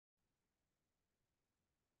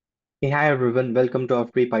Hey, hi everyone, welcome to our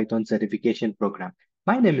free Python certification program.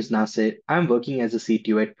 My name is Nasir. I'm working as a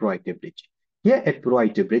CTO at Proactive Bridge. Here at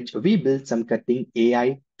Proactive Bridge, we build some cutting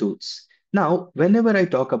AI tools. Now, whenever I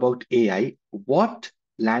talk about AI, what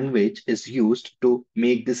language is used to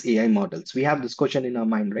make this AI models? We have this question in our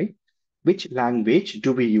mind, right? Which language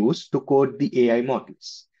do we use to code the AI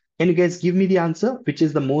models? Can you guys give me the answer? Which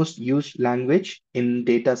is the most used language in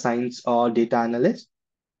data science or data analyst?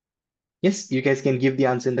 Yes, you guys can give the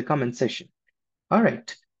answer in the comment section. All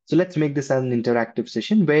right. So let's make this an interactive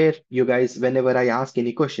session where you guys, whenever I ask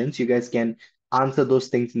any questions, you guys can answer those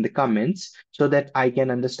things in the comments so that I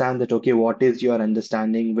can understand that, okay, what is your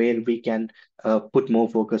understanding, where we can put more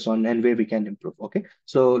focus on and where we can improve. Okay.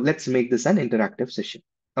 So let's make this an interactive session.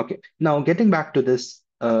 Okay. Now, getting back to this,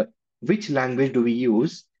 which language do we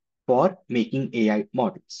use for making AI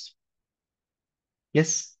models?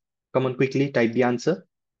 Yes. Come on, quickly type the answer.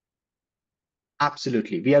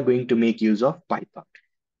 Absolutely. We are going to make use of Python.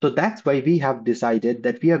 So that's why we have decided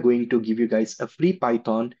that we are going to give you guys a free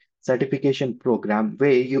Python certification program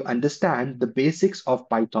where you understand the basics of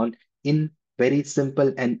Python in very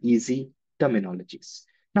simple and easy terminologies.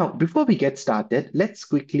 Now, before we get started, let's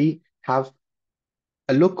quickly have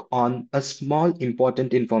a look on a small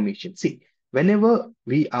important information. See, whenever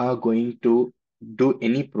we are going to do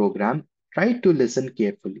any program, try to listen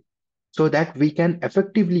carefully so that we can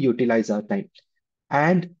effectively utilize our time.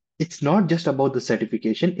 And it's not just about the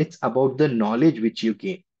certification, it's about the knowledge which you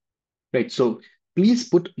gain, right? So please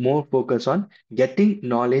put more focus on getting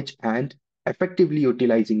knowledge and effectively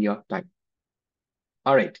utilizing your time.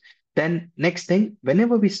 All right. Then next thing,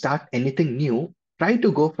 whenever we start anything new, try to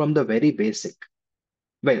go from the very basic.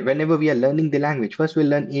 Well, whenever we are learning the language, first we'll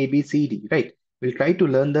learn A, B, C, D, right? We'll try to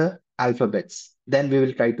learn the alphabets. Then we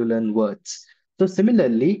will try to learn words. So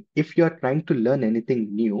similarly, if you're trying to learn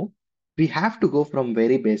anything new, we have to go from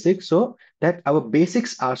very basic so that our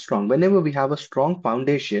basics are strong. Whenever we have a strong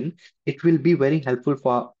foundation, it will be very helpful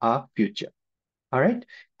for our future. All right.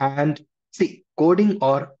 And see, coding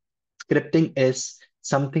or scripting is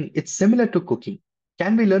something, it's similar to cooking.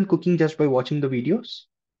 Can we learn cooking just by watching the videos?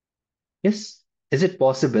 Yes. Is it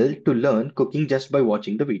possible to learn cooking just by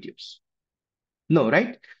watching the videos? No,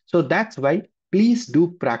 right? So that's why please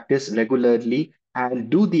do practice regularly and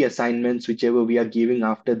do the assignments whichever we are giving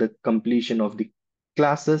after the completion of the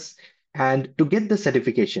classes and to get the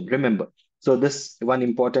certification. Remember, so this one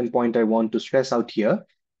important point I want to stress out here.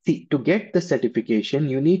 See, to get the certification,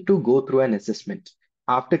 you need to go through an assessment.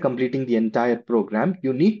 After completing the entire program,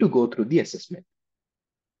 you need to go through the assessment.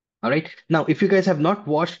 All right. Now, if you guys have not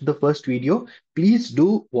watched the first video, please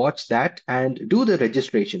do watch that and do the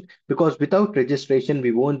registration because without registration,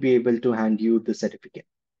 we won't be able to hand you the certificate.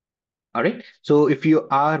 All right. So if you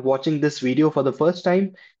are watching this video for the first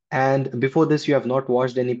time and before this you have not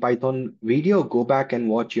watched any Python video, go back and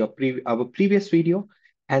watch our previous video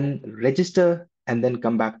and register and then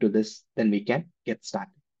come back to this. Then we can get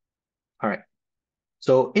started. All right.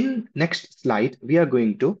 So in next slide, we are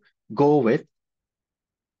going to go with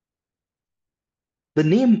the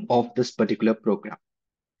name of this particular program.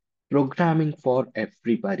 Programming for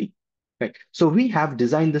everybody. Right. So we have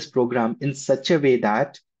designed this program in such a way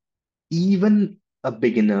that even a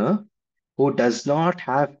beginner who does not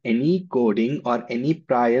have any coding or any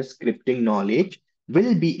prior scripting knowledge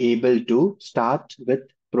will be able to start with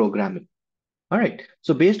programming. All right.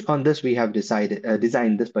 So based on this, we have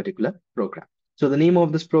designed this particular program. So the name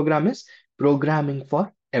of this program is Programming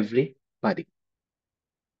for Everybody.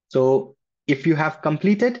 So if you have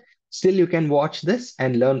completed, still you can watch this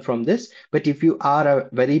and learn from this. But if you are a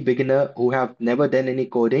very beginner who have never done any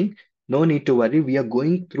coding, no need to worry. We are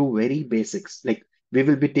going through very basics. Like we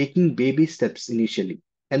will be taking baby steps initially,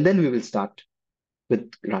 and then we will start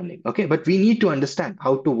with running. Okay, but we need to understand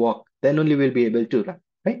how to walk. Then only we'll be able to run,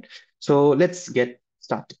 right? So let's get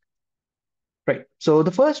started. Right. So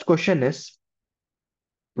the first question is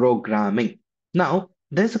programming. Now,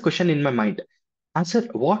 there's a question in my mind. Answer,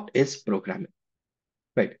 what is programming?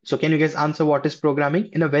 Right. So can you guys answer what is programming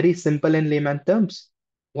in a very simple and layman terms?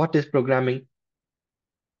 What is programming?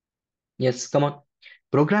 Yes, come on.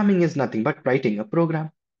 Programming is nothing but writing a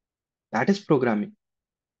program. That is programming.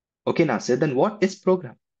 Okay, Nasir, then what is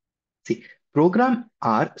program? See, program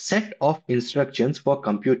are set of instructions for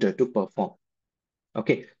computer to perform.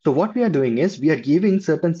 Okay, so what we are doing is we are giving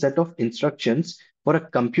certain set of instructions for a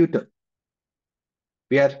computer.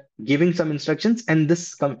 We are giving some instructions and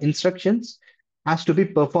this instructions has to be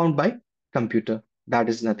performed by computer. That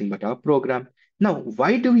is nothing but our program. Now,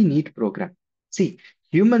 why do we need program? See,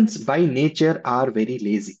 humans by nature are very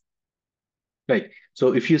lazy, right?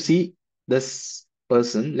 So if you see this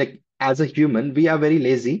person, like as a human, we are very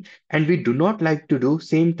lazy and we do not like to do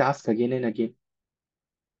same task again and again,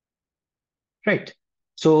 right?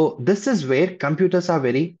 So this is where computers are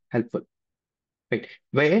very helpful, right?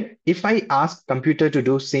 Where if I ask computer to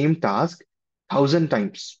do same task 1,000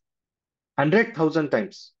 times, 100,000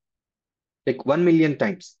 times, like 1 million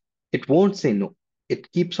times, it won't say no.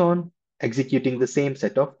 It keeps on executing the same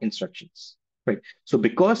set of instructions, right? So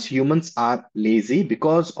because humans are lazy,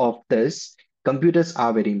 because of this, computers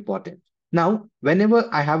are very important. Now, whenever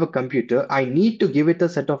I have a computer, I need to give it a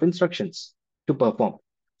set of instructions to perform.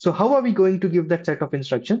 So how are we going to give that set of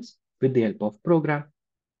instructions? With the help of program.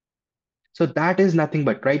 So that is nothing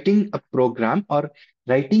but writing a program or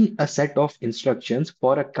writing a set of instructions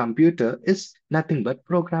for a computer is nothing but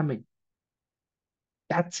programming.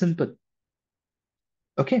 That's simple.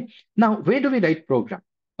 Okay. Now, where do we write program?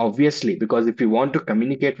 Obviously, because if we want to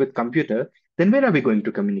communicate with computer, then where are we going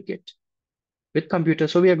to communicate? With computer.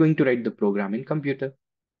 So we are going to write the program in computer.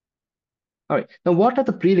 All right. Now, what are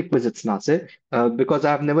the prerequisites, Nasir? Because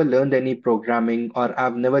I've never learned any programming or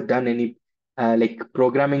I've never done any like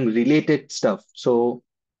programming related stuff. So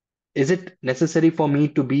is it necessary for me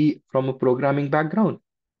to be from a programming background?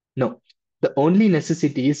 No. The only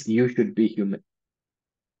necessity is you should be human.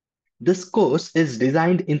 This course is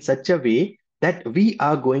designed in such a way that we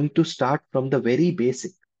are going to start from the very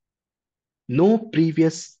basic. No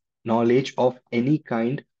previous knowledge of any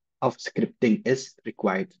kind of scripting is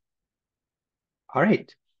required. All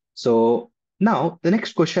right. So now the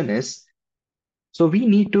next question is, so we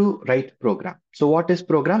need to write program. So what is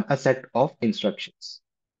program? A set of instructions.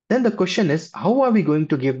 Then the question is, how are we going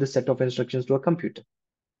to give this set of instructions to a computer?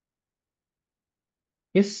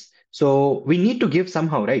 Yes. So we need to give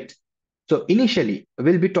somehow, right? So initially,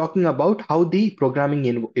 we'll be talking about how the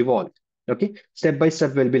programming evolved. Okay, step by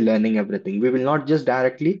step, we'll be learning everything. We will not just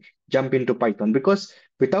directly jump into Python because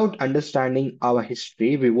without understanding our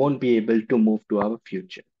history, we won't be able to move to our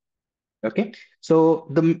future. Okay, so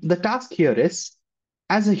the task here is,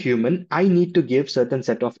 as a human, I need to give certain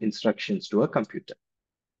set of instructions to a computer.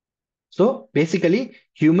 So basically,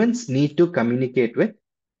 humans need to communicate with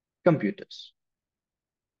computers.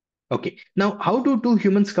 Okay, now how do two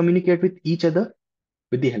humans communicate with each other?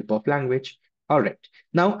 With the help of language. All right.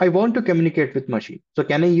 Now I want to communicate with machine. So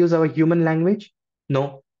can I use our human language?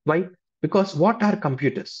 No. Why? Because what are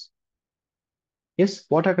computers? Yes,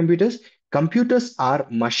 what are computers? Computers are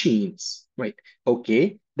machines, right?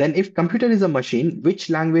 Okay. Then if computer is a machine, which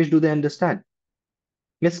language do they understand?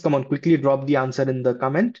 Yes, come on, quickly drop the answer in the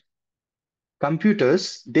comment.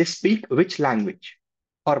 Computers, they speak which language?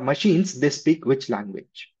 Or machines, they speak which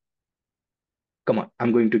language? Come on,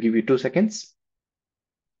 I'm going to give you 2 seconds.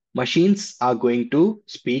 Machines are going to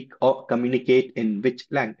speak or communicate in which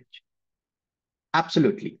language?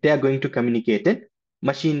 Absolutely. They are going to communicate in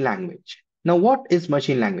machine language. Now, what is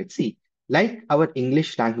machine language? See, like our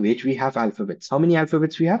English language, we have alphabets. How many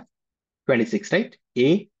alphabets we have? 26, right?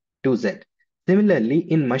 A to Z. Similarly,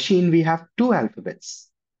 in machine, we have two alphabets.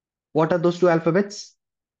 What are those two alphabets?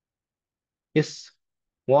 Yes.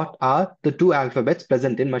 What are the two alphabets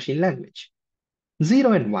present in machine language?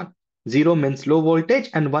 0 and 1. 0 means low voltage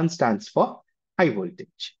and 1 stands for high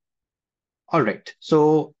voltage. All right.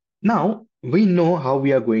 So now we know how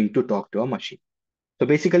we are going to talk to a machine. So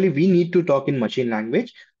basically, we need to talk in machine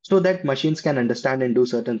language so that machines can understand and do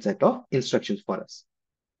certain set of instructions for us.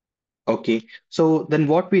 Okay. So then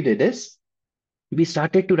what we did is we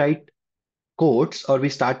started to write codes or we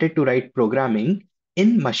started to write programming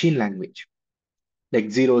in machine language,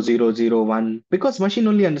 like 0001, because machine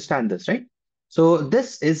only understand this, right? So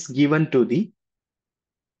this is given to the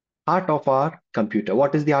heart of our computer.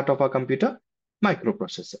 What is the heart of our computer?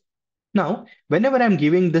 Microprocessor. Now, whenever I'm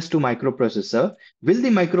giving this to microprocessor, will the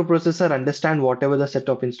microprocessor understand whatever the set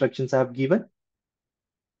of instructions I have given?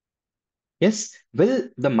 Yes. Will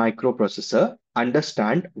the microprocessor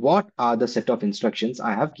understand what are the set of instructions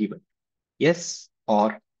I have given? Yes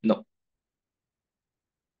or no?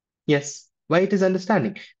 Yes. Why it is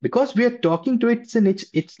understanding? Because we are talking to it in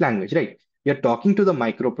its language, right? We are talking to the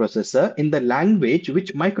microprocessor in the language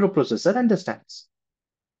which microprocessor understands.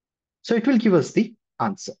 So it will give us the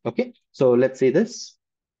answer. Okay. So let's say this.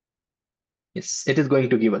 Yes, it is going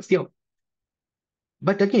to give us the output.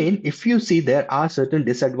 But again, if you see, there are certain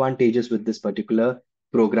disadvantages with this particular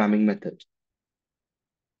programming method.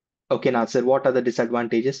 Okay, Nasir, what are the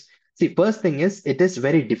disadvantages? See, first thing is it is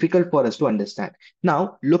very difficult for us to understand.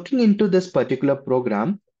 Now, looking into this particular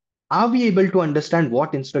program, are we able to understand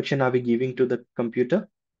what instruction are we giving to the computer?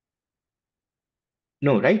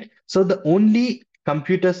 No, right? So the only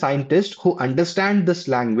computer scientist who understand this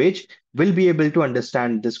language will be able to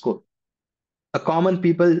understand this code. A common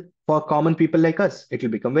people for common people like us, it will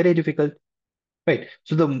become very difficult, right?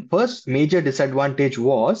 So the first major disadvantage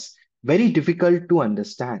was very difficult to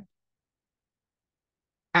understand.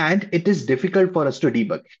 And it is difficult for us to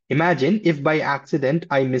debug. Imagine if by accident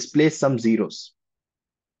I misplace some zeros.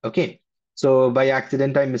 Okay. So by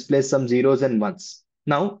accident I misplace some zeros and ones.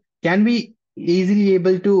 Now, can we easily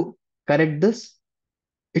able to correct this?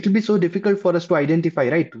 It will be so difficult for us to identify,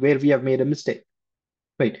 right, where we have made a mistake.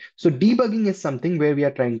 Right. So debugging is something where we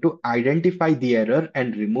are trying to identify the error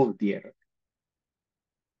and remove the error.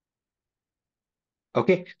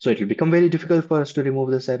 Okay. So it will become very difficult for us to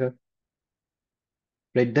remove this error.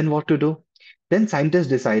 Right. Then what to do? Then scientists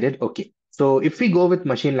decided, okay, so if we go with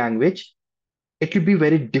machine language, it will be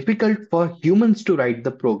very difficult for humans to write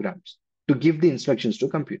the programs, to give the instructions to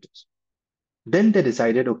computers. Then they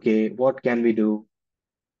decided, okay, what can we do?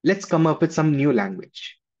 Let's come up with some new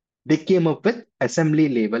language. They came up with assembly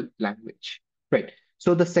level language. Right.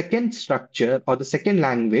 So the second structure or the second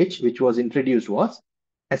language which was introduced was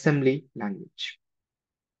assembly language.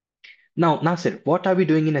 Now, Nasir, what are we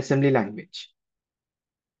doing in assembly language?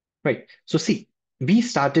 Right. So see, we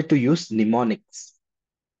started to use mnemonics.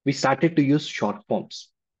 We started to use short forms.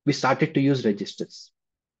 We started to use registers.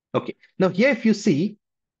 Okay. Now here, if you see,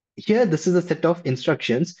 here this is a set of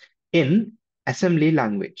instructions in assembly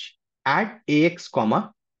language. Add AX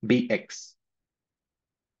comma BX.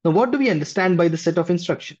 Now, what do we understand by the set of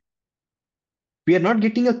instruction? We are not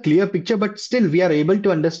getting a clear picture, but still we are able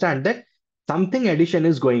to understand that something addition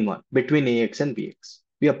is going on between AX and BX.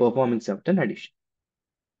 We are performing certain addition.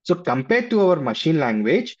 So compared to our machine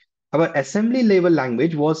language, our assembly level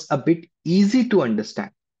language was a bit easy to understand.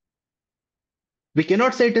 We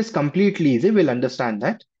cannot say it is completely easy, we'll understand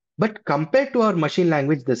that. But compared to our machine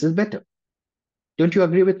language, this is better. Don't you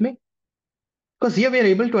agree with me? Because here we are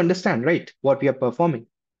able to understand, right, what we are performing.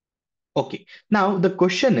 Okay, now the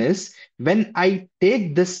question is, when I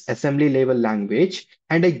take this assembly level language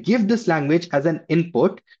and I give this language as an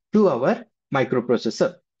input to our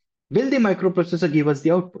microprocessor, will the microprocessor give us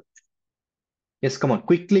the output? Yes, come on,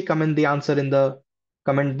 quickly comment the answer in the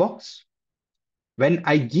comment box. When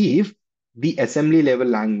I give the assembly level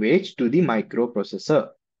language to the microprocessor,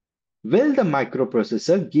 will the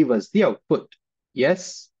microprocessor give us the output?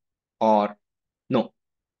 Yes or no?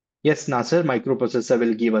 Yes, Nasser, microprocessor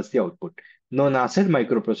will give us the output. No, Nasser,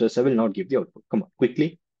 microprocessor will not give the output. Come on,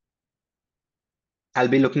 quickly. I'll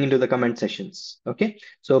be looking into the comment sessions. Okay,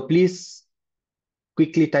 so please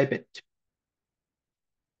quickly type it.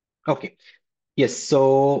 Okay, yes.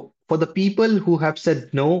 So for the people who have said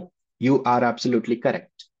no, you are absolutely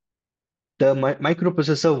correct. The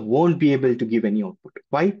microprocessor won't be able to give any output.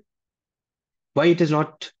 Why? Why it is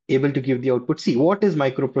not able to give the output? See, what is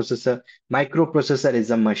microprocessor? Microprocessor is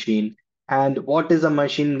a machine. And what is a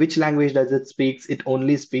machine? Which language does it speaks? It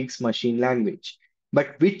only speaks machine language.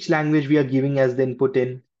 But which language we are giving as the input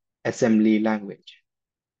in? Assembly language.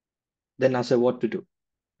 Then I say what to do.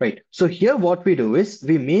 Right. So here what we do is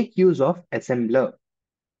we make use of assembler.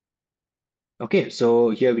 Okay,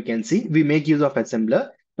 so here we can see we make use of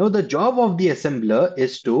assembler. Now the job of the assembler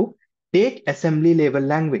is to take assembly level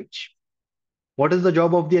language. What is the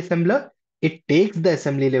job of the assembler? It takes the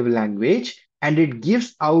assembly level language and it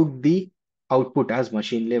gives out the output as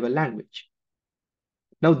machine level language.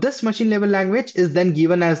 Now, this machine level language is then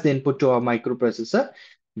given as the input to our microprocessor.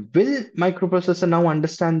 Will microprocessor now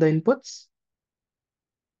understand the inputs?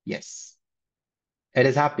 Yes, it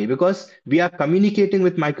is happy because we are communicating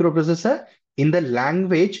with microprocessor in the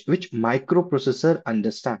language which microprocessor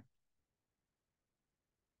understands.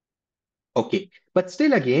 Okay, but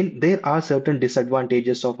still again, there are certain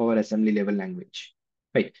disadvantages of our assembly level language,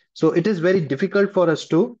 right? So it is very difficult for us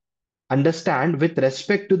to understand with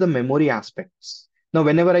respect to the memory aspects. Now,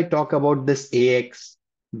 whenever I talk about this AX,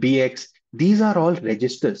 BX, these are all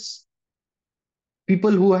registers.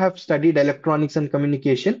 People who have studied electronics and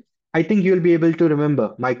communication, I think you'll be able to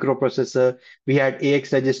remember microprocessor, we had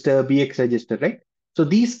AX register, BX register, right? So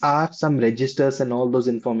these are some registers and all those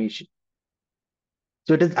information.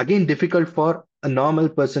 So it is again difficult for a normal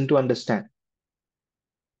person to understand.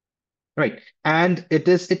 Right. And it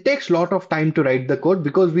takes a lot of time to write the code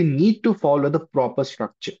because we need to follow the proper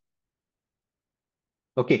structure.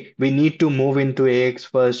 Okay, we need to move into AX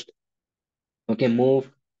first. Okay, move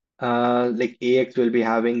like AX will be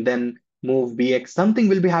having, then move BX. Something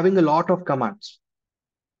will be having a lot of commands.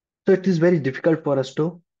 So it is very difficult for us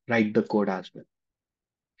to write the code as well.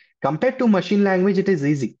 Compared to machine language, it is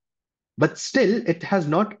easy, but still it has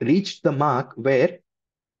not reached the mark where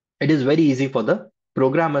it is very easy for the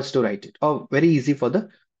programmers to write it or very easy for the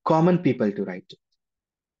common people to write it.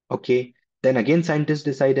 Okay, then again, scientists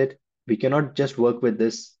decided we cannot just work with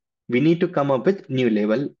this. we need to come up with new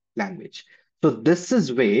level language. So this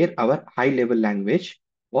is where our high level language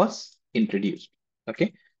was introduced.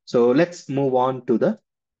 Okay, so let's move on to the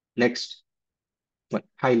next one,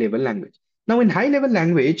 high level language. Now in high level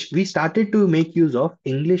language, we started to make use of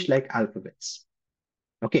English like alphabets.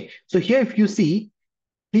 Okay, so here if you see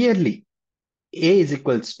clearly, A is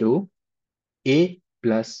equals to A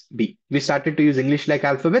plus B. We started to use English like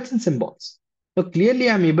alphabets and symbols. So clearly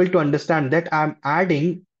I'm able to understand that I'm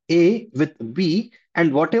adding A with B,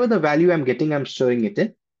 and whatever the value I'm getting, I'm storing it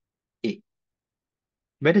in A.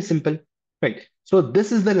 Very simple, right? So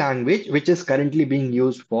this is the language which is currently being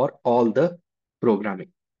used for all the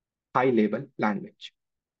programming, high level language.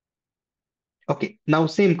 Okay, now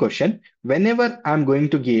same question. Whenever I'm going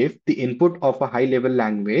to give the input of a high level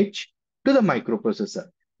language to the microprocessor,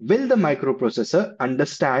 will the microprocessor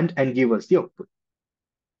understand and give us the output?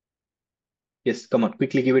 Yes, come on,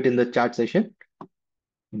 quickly give it in the chat session.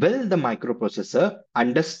 Will the microprocessor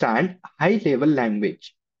understand high level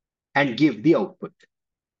language and give the output?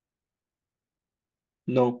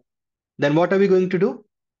 No. Then what are we going to do?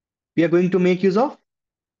 We are going to make use of?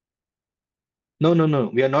 No, no, no.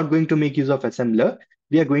 We are not going to make use of assembler.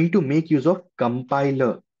 We are going to make use of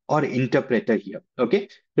compiler or interpreter here. Okay.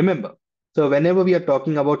 Remember, so whenever we are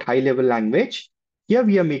talking about high level language, here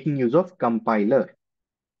we are making use of compiler.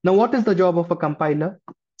 Now, what is the job of a compiler?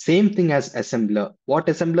 Same thing as assembler. What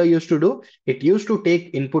assembler used to do? It used to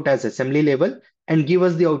take input as assembly level and give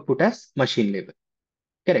us the output as machine level.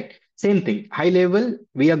 Correct. Same thing. High level,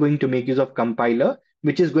 we are going to make use of compiler,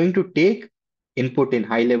 which is going to take input in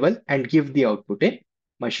high level and give the output in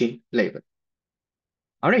machine level.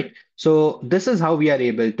 All right. So this is how we are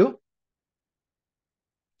able to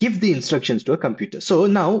give the instructions to a computer. So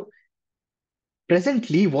now,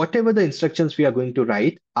 presently, whatever the instructions we are going to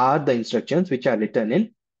write are the instructions which are written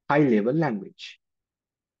in high level language.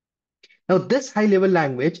 Now, this high level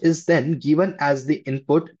language is then given as the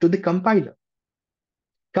input to the compiler.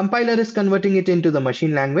 Compiler is converting it into the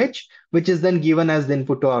machine language, which is then given as the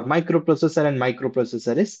input to our microprocessor, and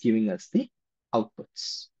microprocessor is giving us the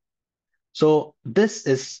outputs. So this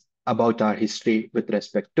is about our history with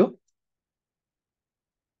respect to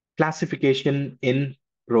classification in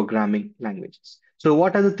programming languages. So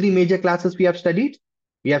what are the three major classes we have studied?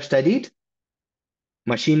 We have studied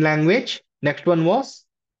machine language. Next one was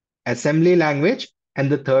assembly language. And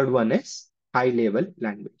the third one is high level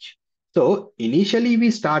language. So initially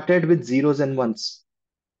we started with zeros and ones.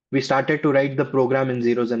 We started to write the program in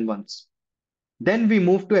zeros and ones. Then we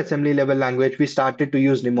moved to assembly level language. We started to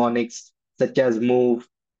use mnemonics such as move,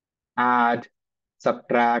 add,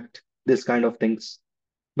 subtract, this kind of things.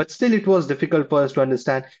 But still, it was difficult for us to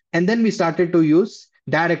understand. And then we started to use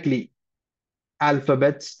directly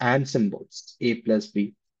alphabets and symbols, A plus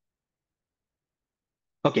B.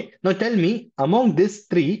 Okay, now tell me, among these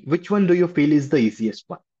three, which one do you feel is the easiest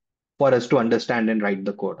one for us to understand and write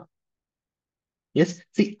the code on? Yes,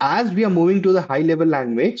 see, as we are moving to the high level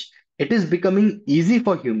language, it is becoming easy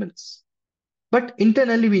for humans. But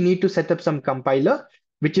internally, we need to set up some compiler,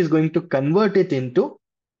 which is going to convert it into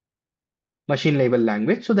machine level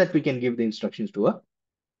language so that we can give the instructions to a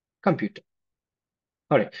computer.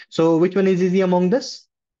 All right. So which one is easy among this?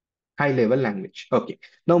 High level language. Okay.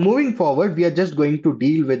 Now moving forward, we are just going to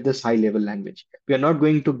deal with this high level language. We are not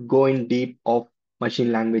going to go in deep of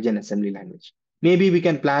machine language and assembly language. Maybe we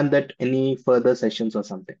can plan that any further sessions or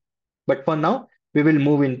something. But for now, we will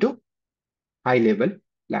move into high level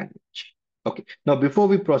language. Okay. Now before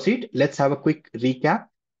we proceed, let's have a quick recap.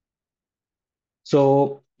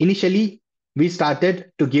 So initially, we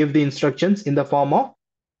started to give the instructions in the form of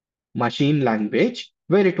machine language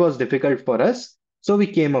where it was difficult for us. So we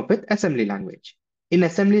came up with assembly language. In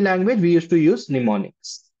assembly language, we used to use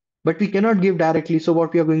mnemonics, but we cannot give directly. So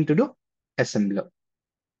what we are going to do? Assembler.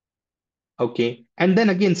 Okay. And then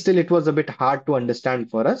again, still it was a bit hard to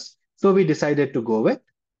understand for us. So we decided to go with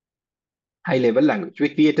high level language. We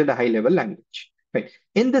created a high level language. Right.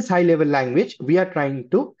 In this high level language, we are trying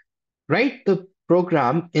to write the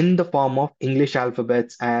program in the form of English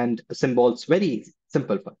alphabets and symbols. Very easy,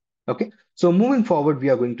 simple fun. Okay. So moving forward, we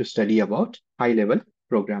are going to study about high level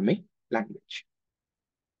programming language.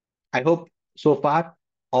 I hope so far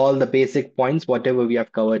all the basic points, whatever we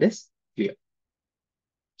have covered is clear.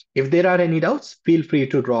 If there are any doubts, feel free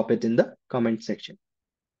to drop it in the comment section.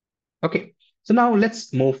 Okay. So now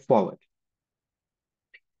let's move forward.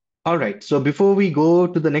 All right. So before we go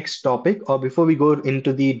to the next topic or before we go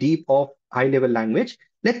into the deep of high level language,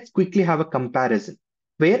 let's quickly have a comparison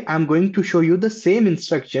where I'm going to show you the same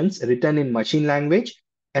instructions written in machine language,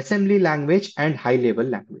 assembly language, and high level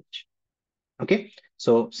language. Okay.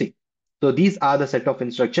 So see, So these are the set of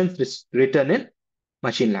instructions written in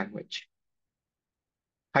machine language,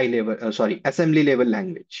 high level, sorry, assembly level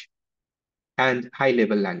language and high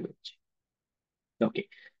level language. Okay.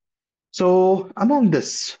 So among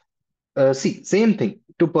this, see, same thing.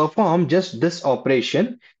 To perform just this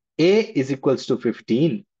operation, A is equals to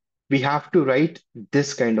 15. We have to write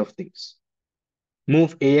this kind of things.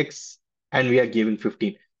 Move AX and we are giving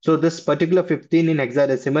 15. So this particular 15 in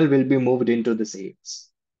hexadecimal will be moved into this AX.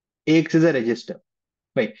 AX is a register,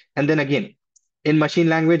 right? And then again, in machine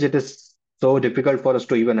language, it is so difficult for us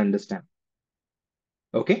to even understand.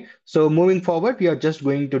 Okay, so moving forward, we are just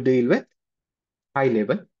going to deal with high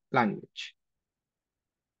level language.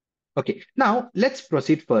 Okay, now let's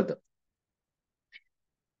proceed further.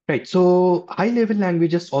 Right, so high level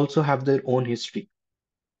languages also have their own history.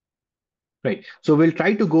 Right, so we'll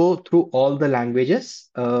try to go through all the languages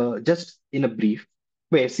just in a brief.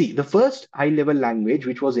 Where, see, the first high level language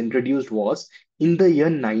which was introduced was in the year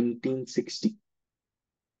 1960,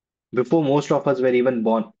 before most of us were even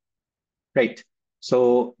born. Right.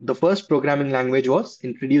 So the first programming language was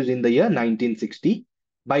introduced in the year 1960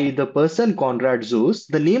 by the person Conrad Zuse.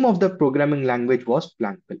 The name of the programming language was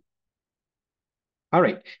Plankville. All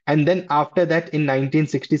right. And then after that, in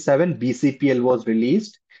 1967, BCPL was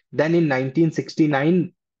released. Then in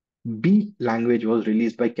 1969, B language was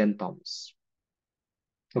released by Ken Thomas.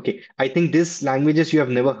 Okay. I think these languages you have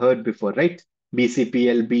never heard before, right?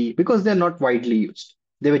 BCPL, B, because they're not widely used.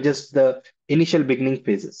 They were just the initial beginning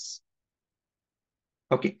phases.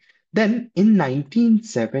 Okay. Then in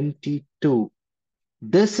 1972,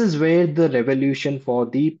 this is where the revolution for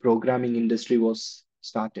the programming industry was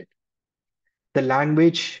started. The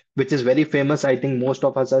language, which is very famous, I think most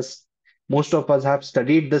of us have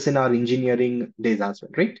studied this in our engineering days as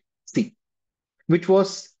well, right? C, which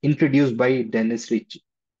was introduced by Dennis Ritchie,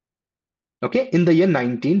 okay, in the year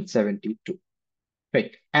 1972.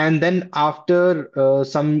 Right. And then after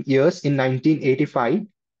some years in 1985,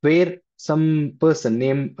 where some person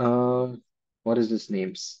named, what is this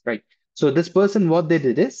names? Right. So this person, what they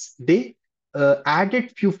did is they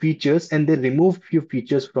added few features and they removed few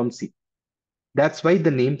features from C. That's why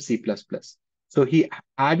the name C++. So he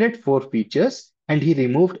added four features and he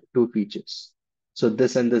removed two features. So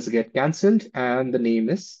this and this get cancelled and the name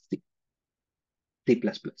is C, C++.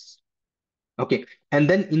 Okay, and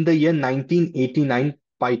then in the year 1989,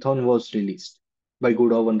 Python was released by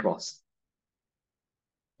Goodall and Ross.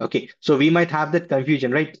 Okay, so we might have that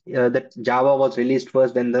confusion, right? That Java was released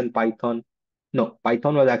first and then Python. No,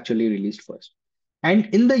 Python was actually released first. And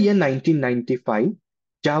in the year 1995,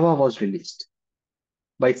 Java was released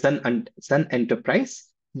by Sun Enterprise.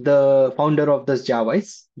 The founder of this Java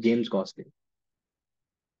is James Gosling.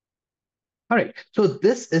 All right, so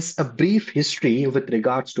this is a brief history with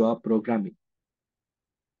regards to our programming.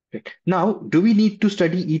 Right. Now, do we need to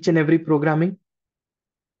study each and every programming?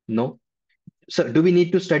 No. So do we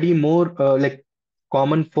need to study more like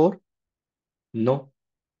common for? No.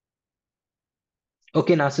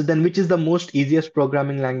 Okay, now so then which is the most easiest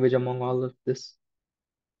programming language among all of this?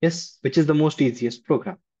 Yes, which is the most easiest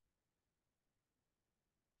program?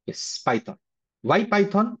 Yes, Python. Why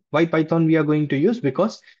Python? Why Python we are going to use?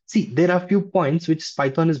 Because see, there are few points which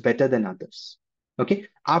Python is better than others. Okay.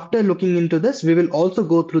 After looking into this, we will also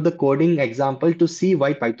go through the coding example to see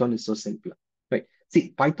why Python is so simple. Right.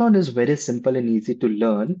 See, Python is very simple and easy to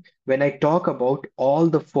learn. When I talk about all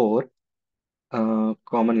the four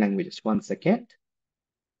common languages, one second.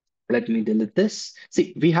 Let me delete this.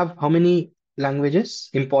 See, we have how many languages?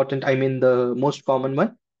 Important, I mean the most common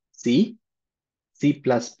one, C, C++,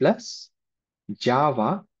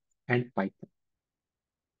 Java, and Python.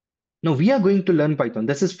 Now we are going to learn Python.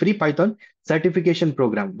 This is free Python certification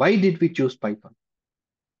program. Why did we choose Python?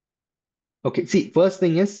 Okay, see, first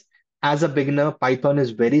thing is, as a beginner, Python is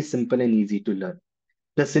very simple and easy to learn.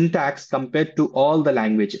 The syntax compared to all the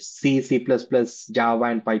languages, C, C++, Java,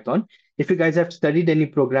 and Python. If you guys have studied any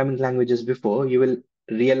programming languages before, you will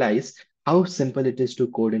realize how simple it is to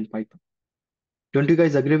code in Python. Don't you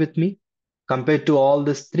guys agree with me? Compared to all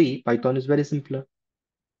these three, Python is very simpler.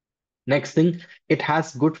 Next thing, it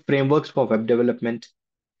has good frameworks for web development.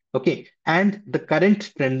 Okay, and the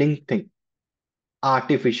current trending thing,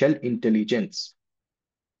 artificial intelligence.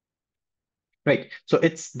 Right. So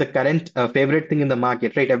it's the current favorite thing in the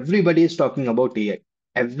market, right? Everybody is talking about AI.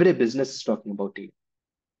 Every business is talking about AI.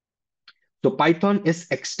 So Python is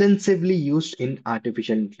extensively used in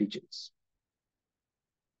artificial intelligence.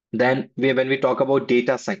 When we talk about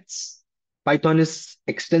data science, Python is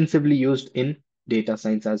extensively used in data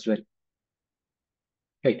science as well.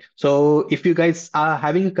 Right. So if you guys are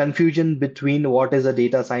having a confusion between what is a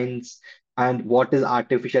data science and what is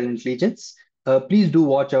artificial intelligence, please do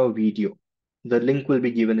watch our video. The link will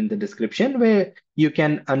be given in the description where you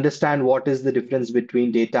can understand what is the difference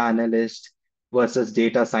between data analyst versus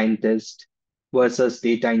data scientist versus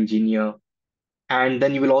data engineer. And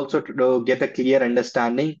then you will also get a clear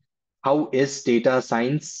understanding how is data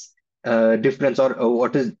science difference, or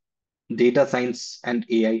what is data science and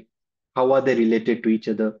AI, how are they related to each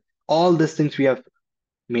other. All these things we have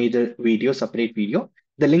made a video, separate video.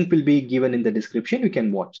 The link will be given in the description. You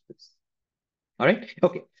can watch this. All right.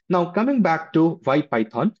 Okay. Now coming back to why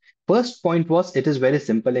Python. First point was it is very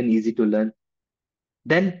simple and easy to learn.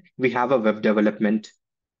 Then we have a web development,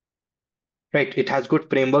 right? It has good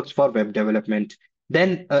frameworks for web development.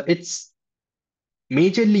 Then it's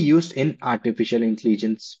majorly used in artificial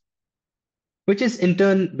intelligence, which is in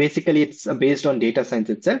turn basically it's based on data science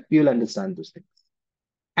itself. You'll understand those things.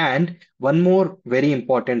 And one more very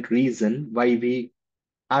important reason why we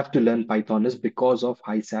have to learn Python is because of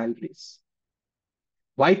high salaries.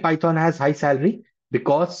 Why Python has high salary?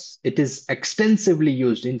 Because it is extensively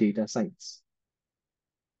used in data science.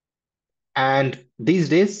 And these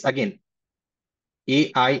days, again,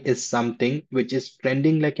 AI is something which is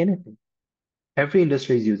trending like anything. Every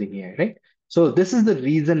industry is using AI, right? So this is the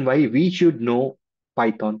reason why we should know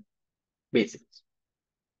Python basics.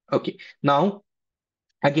 Okay, now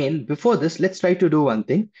again, before this, let's try to do one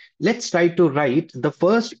thing. Let's try to write the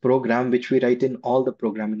first program which we write in all the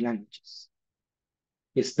programming languages.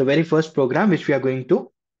 It's the very first program which we are going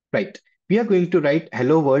to write. We are going to write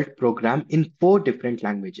Hello World program in 4 different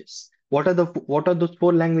languages. What are those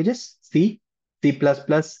 4 languages? C, C++,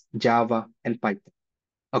 Java, and Python.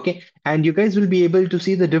 Okay, and you guys will be able to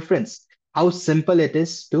see the difference, how simple it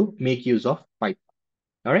is to make use of Python.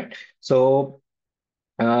 All right. So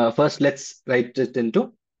first, let's write it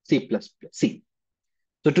into C.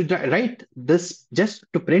 So to write this, just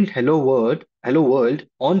to print hello world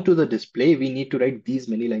onto the display, we need to write these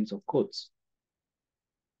many lines of codes.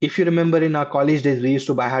 If you remember in our college days, we used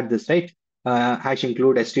to had this, right? Hash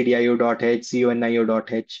include stdio.h,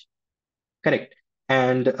 conio.h, correct.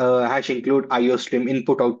 And hash include IO stream,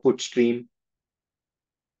 input output stream,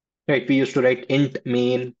 right? We used to write int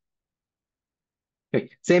main. Right.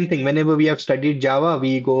 Same thing, whenever we have studied Java,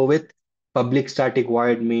 we go with public static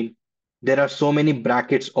void main. There are so many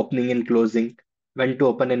brackets opening and closing, when to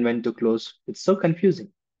open and when to close. It's so confusing.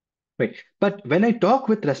 Right. But when I talk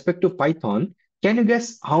with respect to Python, can you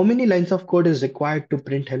guess how many lines of code is required to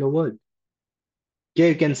print hello world? Here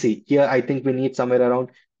you can see, here I think we need somewhere around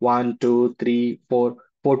 1, 2, 3, 4,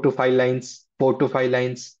 4 to 5 lines, 4 to 5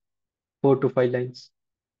 lines, 4 to 5 lines.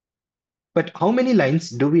 But how many lines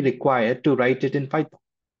do we require to write it in Python?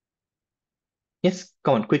 Yes,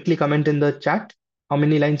 come on, quickly comment in the chat how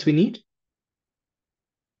many lines we need.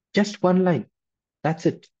 Just 1 line. That's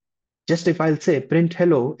it. Just if I'll say print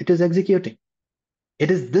hello, it is executing. It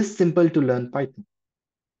is this simple to learn Python.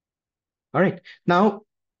 All right. Now,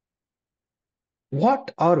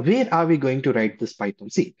 what or where are we going to write this Python?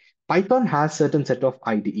 See, Python has certain set of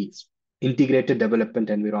IDEs, integrated development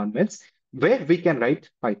environments, where we can write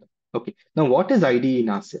Python. Okay. Now, what is IDE in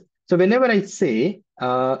ourselves? So whenever I say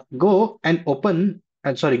go and open,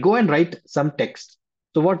 and sorry, go and write some text.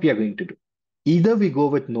 So what we are going to do? Either we go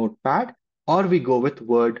with Notepad or we go with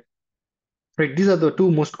Word. Right, these are the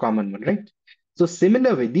 2 most common one, right? So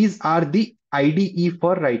similarly, these are the IDE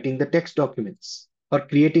for writing the text documents or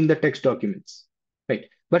creating the text documents, right?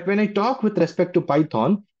 But when I talk with respect to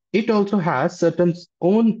Python, it also has certain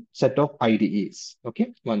own set of IDEs.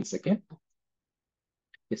 Okay, 1 second.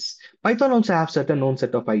 Yes, Python also have certain own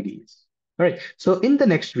set of IDEs. All right. So in the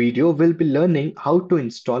next video, we'll be learning how to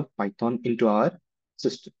install Python into our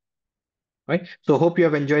system. Right. So hope you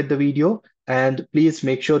have enjoyed the video, and please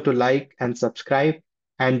make sure to like and subscribe,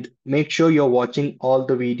 and make sure you're watching all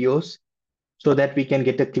the videos so that we can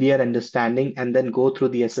get a clear understanding and then go through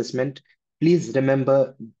the assessment. Please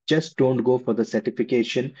remember, just don't go for the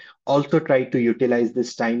certification. Also try to utilize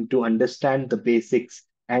this time to understand the basics.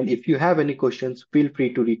 And if you have any questions, feel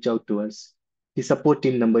free to reach out to us. The support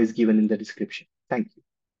team number is given in the description. Thank you.